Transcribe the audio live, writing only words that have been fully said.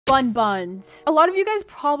Bun Buns. A lot of you guys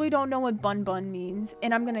probably don't know what Bun Bun means,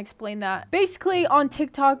 and I'm gonna explain that. Basically, on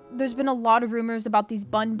TikTok, there's been a lot of rumors about these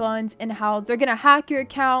Bun Buns and how they're gonna hack your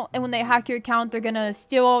account, and when they hack your account, they're gonna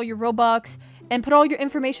steal all your Robux and put all your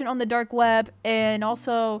information on the dark web and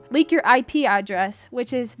also leak your IP address,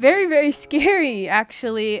 which is very, very scary,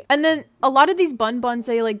 actually. And then a lot of these Bun Buns,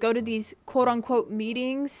 they like go to these quote unquote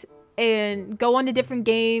meetings and go on to different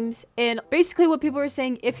games. And basically what people are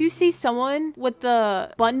saying, if you see someone with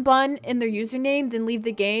the Bun Bun in their username, then leave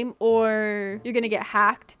the game or you're gonna get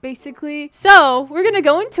hacked, basically. So we're gonna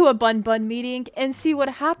go into a Bun Bun meeting and see what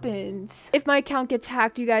happens. If my account gets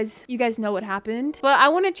hacked, you guys know what happened. But I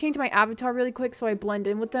want to change my avatar really quick so I blend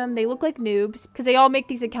in with them. They look like noobs because they all make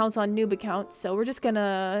these accounts on noob accounts. So we're just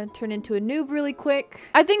gonna turn into a noob really quick.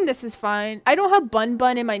 I think this is fine. I don't have Bun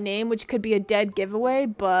Bun in my name, which could be a dead giveaway,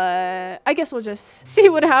 but I guess we'll just see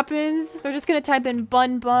what happens. We're just gonna type in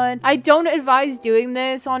Bun Bun. I don't advise doing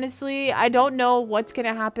this, honestly. I don't know what's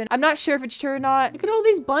gonna happen. I'm not sure if it's true or not. Look at all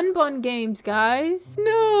these Bun Bun games, guys.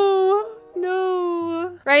 No.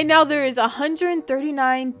 Right now, there is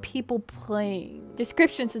 139 people playing.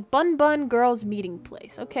 Description says Bun Bun Girls meeting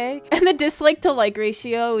place. Okay. And the dislike to like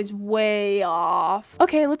ratio is way off.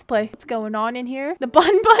 Okay, let's play. What's going on in here? The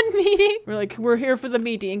Bun Bun meeting. We're here for the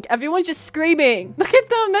meeting. Everyone's just screaming. Look at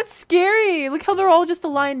them. That's scary. Look how they're all just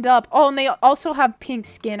lined up. Oh, and they also have pink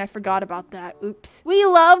skin. I forgot about that. Oops. We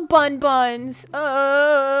love Bun Buns.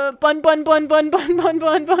 Bun Bun Bun Bun Bun Bun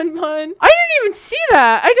Bun Bun Bun. I didn't even see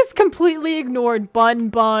that. I just completely ignored Bun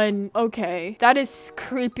Bun. Okay. That is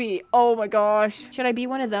creepy. Oh my gosh. Should I be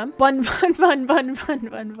one of them? Bun Bun Bun Bun Bun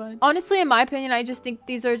Bun Bun. Honestly, in my opinion, I just think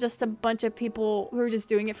these are just a bunch of people who are just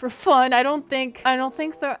doing it for fun. I don't think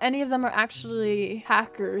any of them are actually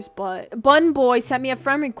hackers, but Bun Boy sent me a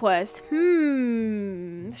friend request.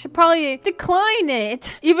 Should probably decline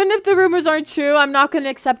it. Even if the rumors aren't true, I'm not gonna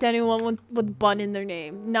accept anyone with Bun in their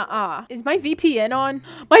name. Nuh-uh. Is my VPN on?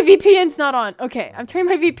 My VPN's not on. Okay, I'm turning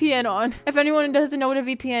my VPN on. If anyone doesn't know what a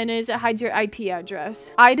VPN is, it hides your IP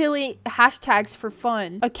address. I delete hashtags for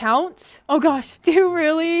fun. Accounts? Oh gosh. Do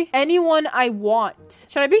really? Anyone I want.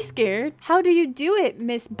 Should I be scared? How do you do it,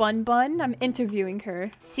 Miss Bun Bun? I'm interviewing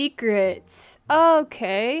her. Secrets.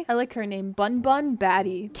 Okay. I like her name. Bun Bun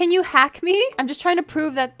Baddie. Can you hack me? I'm just trying to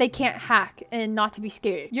prove that they can't hack and not to be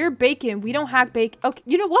scared. You're bacon. We don't hack bacon. Okay.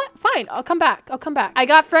 You know what? Fine. I'll come back. I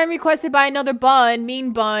got friend requested by another Bun.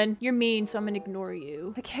 Mean Bun. You're mean, so I'm gonna ignore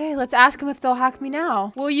you. Okay. Let's ask them if they'll hack me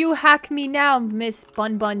now. Will you hack me now, Miss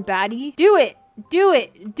Bun Bun Baddie? Do it. Do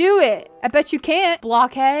it. I bet you can't.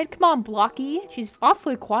 Blockhead. Come on, Blocky. She's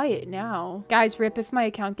awfully quiet now. Guys, rip if my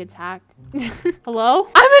account gets hacked. Hello?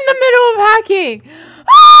 I'm in the middle of hacking.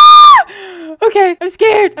 Ah! Okay, I'm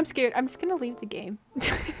scared. I'm just gonna leave the game.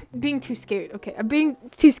 Being too scared. Okay, I'm being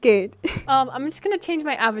too scared. I'm just gonna change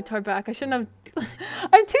my avatar back. I shouldn't have.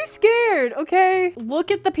 I'm too scared, okay? Look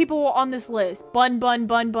at the people on this list. Bun Bun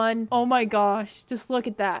Bun Bun. Oh my gosh, just look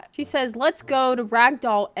at that. She says, let's go to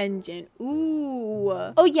Ragdoll Engine. Ooh.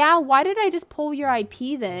 Oh yeah, why did I just pull your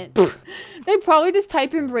IP then? They probably just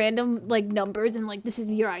type in random like numbers and like, this is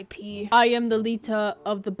your IP. I am the leader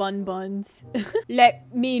of the Bun Buns.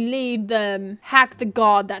 Let me lead them. Hack the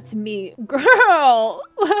god, that's me. Girl,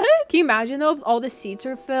 what? Can you imagine though if all the seats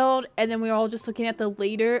are filled and then we're all just looking at the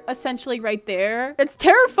leader essentially right there? It's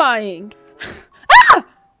terrifying. Ah!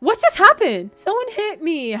 What just happened? Someone hit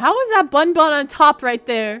me. How is that Bun Bun on top right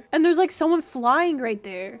there? And there's like someone flying right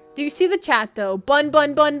there. Do you see the chat though? Bun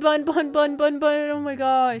Bun Bun Bun Bun Bun Bun Bun. Oh my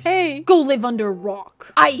gosh. Hey, go live under a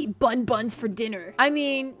rock. I eat Bun Buns for dinner. I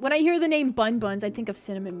mean, when I hear the name Bun Buns, I think of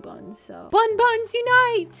cinnamon buns. So Bun Buns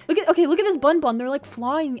unite. Look at this Bun Bun. They're like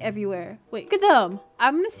flying everywhere. Wait, look at them.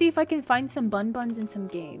 I'm gonna see if I can find some Bun Buns in some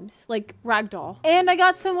games, like Ragdoll. And I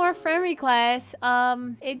got some more friend requests.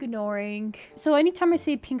 Ignoring. So anytime I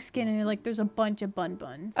say pink skin and like there's a bunch of Bun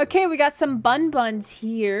Buns. Okay, we got some Bun Buns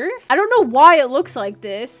here. I don't know why it looks like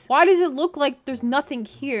this. Why does it look like there's nothing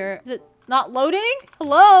here? Is it not loading?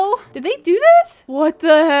 Hello? Did they do this? What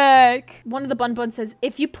the heck? One of the Bun Buns says,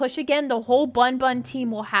 if you push again, the whole Bun Bun team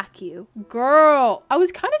will hack you. Girl, I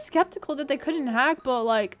was kind of skeptical that they couldn't hack, but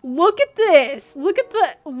like, look at this. Look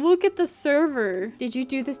at the server. Did you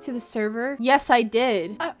do this to the server? Yes, I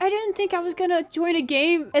did. I didn't think I was gonna join a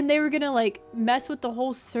game and they were gonna like mess with the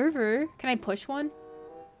whole server. Can I push one?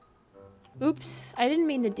 Oops, I didn't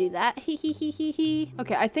mean to do that.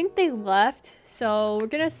 Okay, I think they left, so we're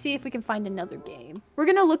gonna see if we can find another game. We're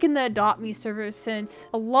gonna look in the Adopt Me server since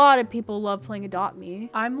a lot of people love playing Adopt Me.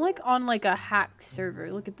 I'm like on like a hack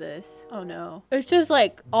server. Look at this. Oh no. It's just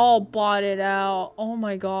like all botted out. Oh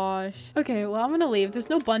my gosh. Okay, well I'm gonna leave. There's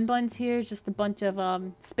no Bun Buns here. It's just a bunch of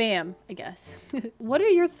spam, I guess. What are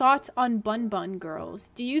your thoughts on Bun Bun Girls?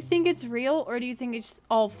 Do you think it's real or do you think it's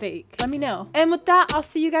all fake? Let me know. And with that, I'll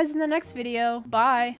see you guys in the next video. Bye.